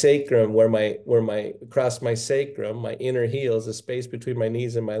my sacrum, across my sacrum, my inner heels, the space between my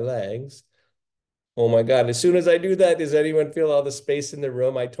knees and my legs. Oh my God. As soon as I do that, does anyone feel all the space in the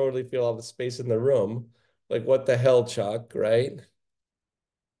room? I totally feel all the space in the room. Like, what the hell, Chuck, right?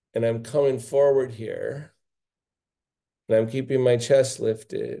 And I'm coming forward here. And I'm keeping my chest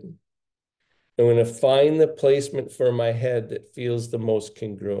lifted. I'm going to find the placement for my head that feels the most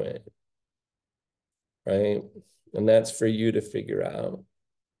congruent, right? And that's for you to figure out.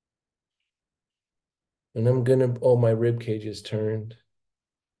 And I'm going to, oh, my rib cage is turned.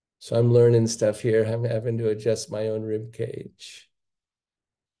 So I'm learning stuff here. I'm having to adjust my own rib cage,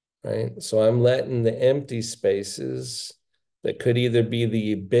 right? So I'm letting the empty spaces that could either be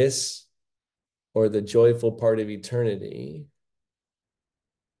the abyss or the joyful part of eternity,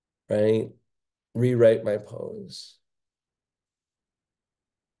 right? Rewrite my pose.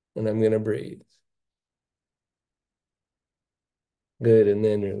 And I'm going to breathe. Good, and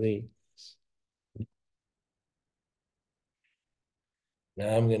then release.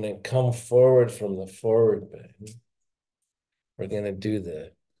 Now I'm going to come forward from the forward bend. We're going to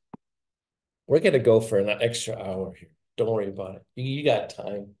go for an extra hour here. Don't worry about it. You got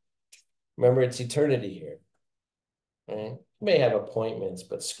time. Remember, it's eternity here. Right? You may have appointments,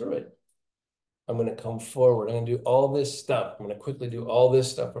 but screw it. I'm going to come forward. I'm going to do all this stuff. I'm going to quickly do all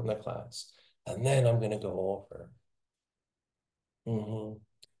this stuff from the class. And then I'm going to go over.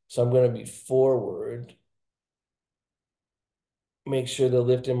 So I'm going to be forward. Make sure the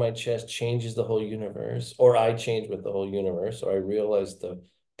lift in my chest changes the whole universe, or I change with the whole universe, or I realize the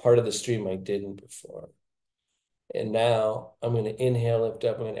part of the stream I didn't before. And now I'm going to inhale, lift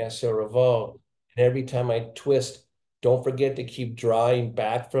up, I'm going to exhale, revolve. And every time I twist, don't forget to keep drawing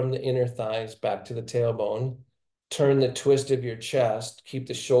back from the inner thighs, back to the tailbone. Turn the twist of your chest, keep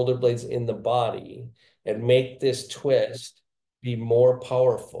the shoulder blades in the body, and make this twist be more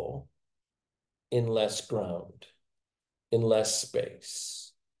powerful in less ground, in less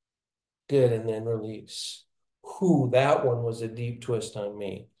space. Good, and then release. Whew, that one was a deep twist on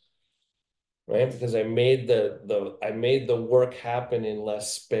me. Right? Because I made the work happen in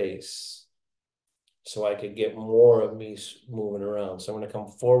less space so I could get more of me moving around. So I'm going to come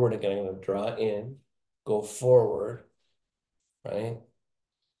forward again. I'm going to draw in, go forward, right?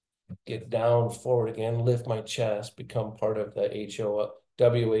 Get down forward again, lift my chest, become part of the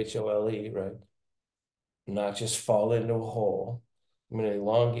WHOLE, right? Not just fall into a hole. I'm going to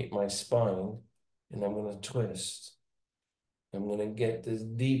elongate my spine and I'm going to twist. I'm going to get this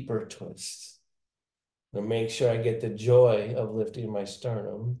deeper twist. And make sure I get the joy of lifting my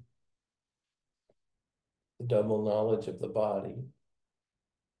sternum, the double knowledge of the body,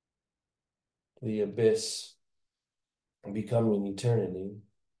 the abyss becoming eternity,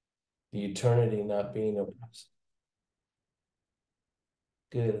 the eternity not being oppressed.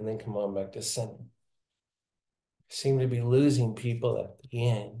 Good, and then come on back to center. Seem to be losing people at the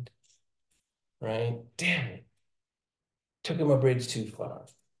end, right? Damn it. Took him a bridge too far.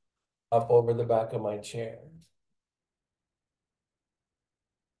 Up over the back of my chair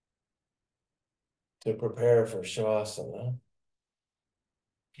to prepare for Shavasana.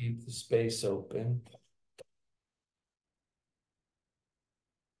 Keep the space open.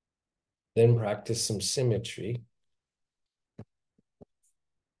 Then practice some symmetry.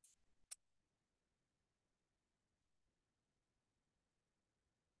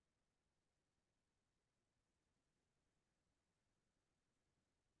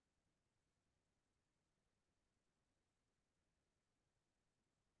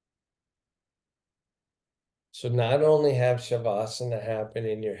 So not only have Shavasana happen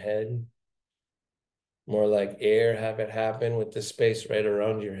in your head, more like air, have it happen with the space right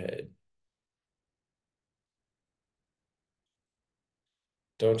around your head.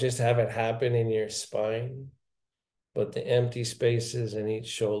 Don't just have it happen in your spine, but the empty spaces in each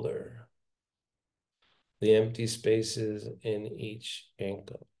shoulder, the empty spaces in each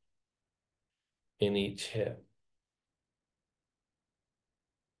ankle, in each hip.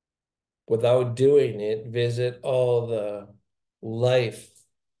 Without doing it, visit all the life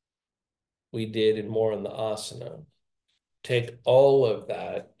we did and more in the asana. Take all of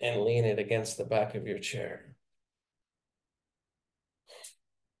that and lean it against the back of your chair.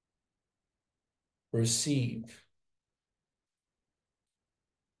 Receive.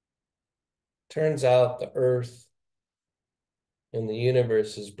 Turns out the earth and the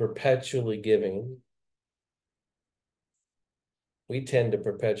universe is perpetually giving. We tend to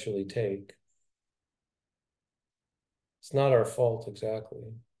perpetually take. It's not our fault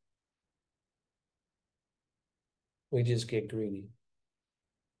exactly. We just get greedy.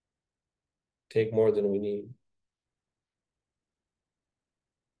 Take more than we need.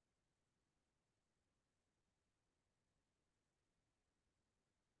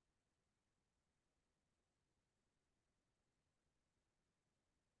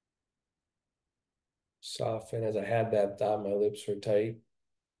 Soften. As I had that thought, my lips were tight.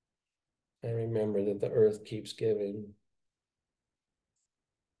 And remember that the earth keeps giving.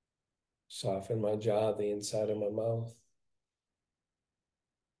 Soften my jaw, the inside of my mouth.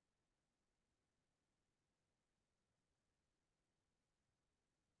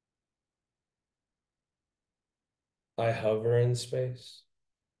 I hover in space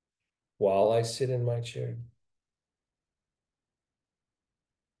while I sit in my chair.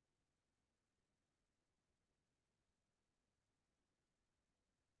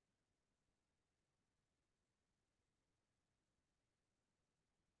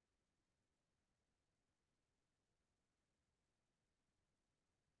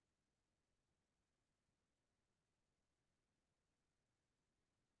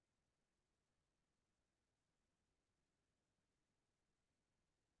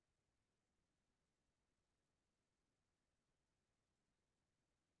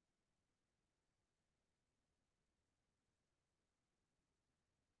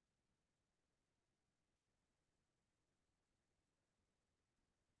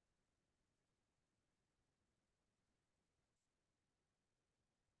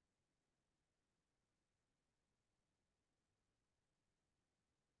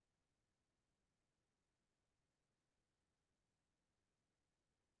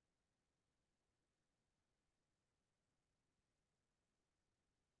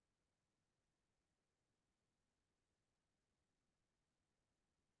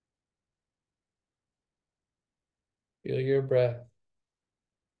 Feel your breath.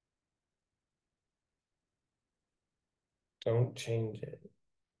 Don't change it,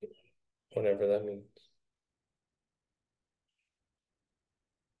 whatever that means.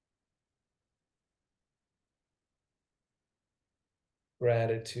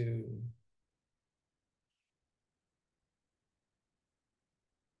 Gratitude.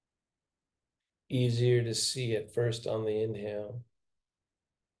 Easier to see at first on the inhale.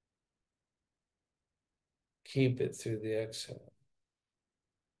 Keep it through the exhale.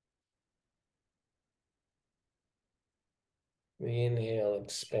 The inhale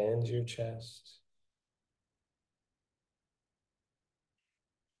expands your chest.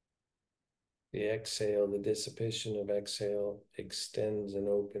 The exhale, the dissipation of exhale, extends and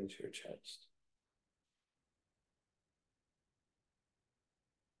opens your chest.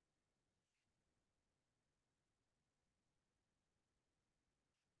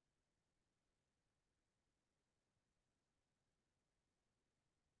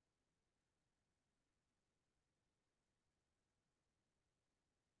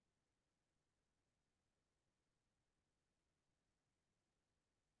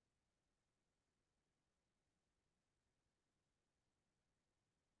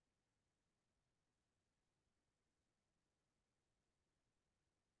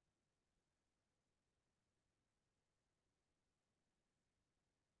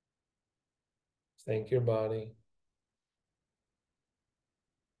 Thank your body.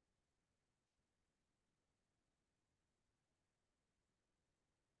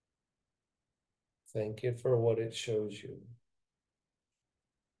 Thank it for what it shows you.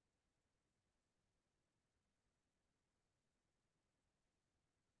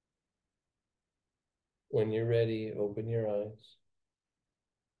 When you're ready, open your eyes.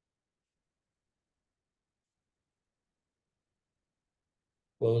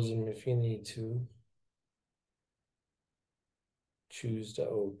 Close them if you need to. Choose to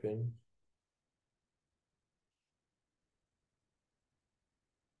open.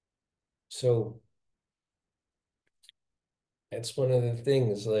 So that's one of the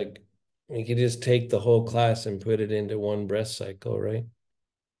things, like, you could just take the whole class and put it into one breath cycle, right?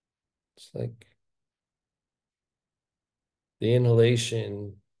 It's like the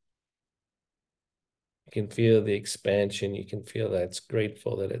inhalation, you can feel the expansion, you can feel that it's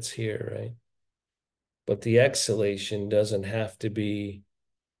grateful that it's here, right? But the exhalation doesn't have to be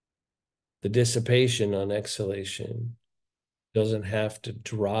the dissipation on exhalation, doesn't have to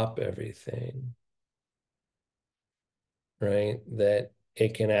drop everything, right? That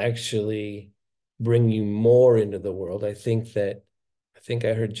it can actually bring you more into the world. I think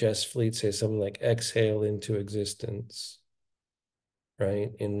I heard Jess Fleet say something like exhale into existence, right?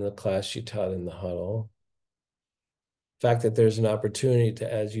 In the class she taught in the huddle. The fact that there's an opportunity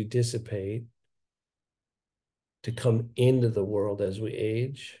to, as you dissipate, to come into the world as we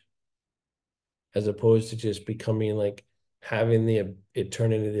age, as opposed to just becoming like having it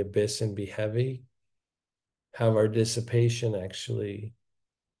turn into the abyss and be heavy. Have our dissipation actually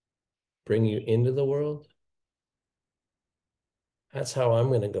bring you into the world. That's how I'm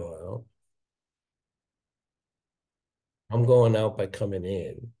going to go out. I'm going out by coming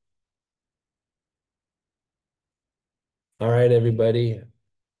in. All right, everybody.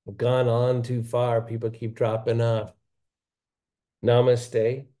 I've gone on too far. People keep dropping off.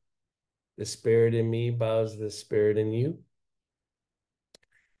 Namaste. The spirit in me bows the spirit in you.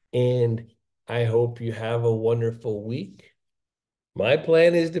 And I hope you have a wonderful week. My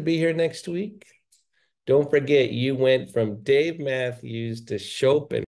plan is to be here next week. Don't forget, you went from Dave Matthews to Chopin.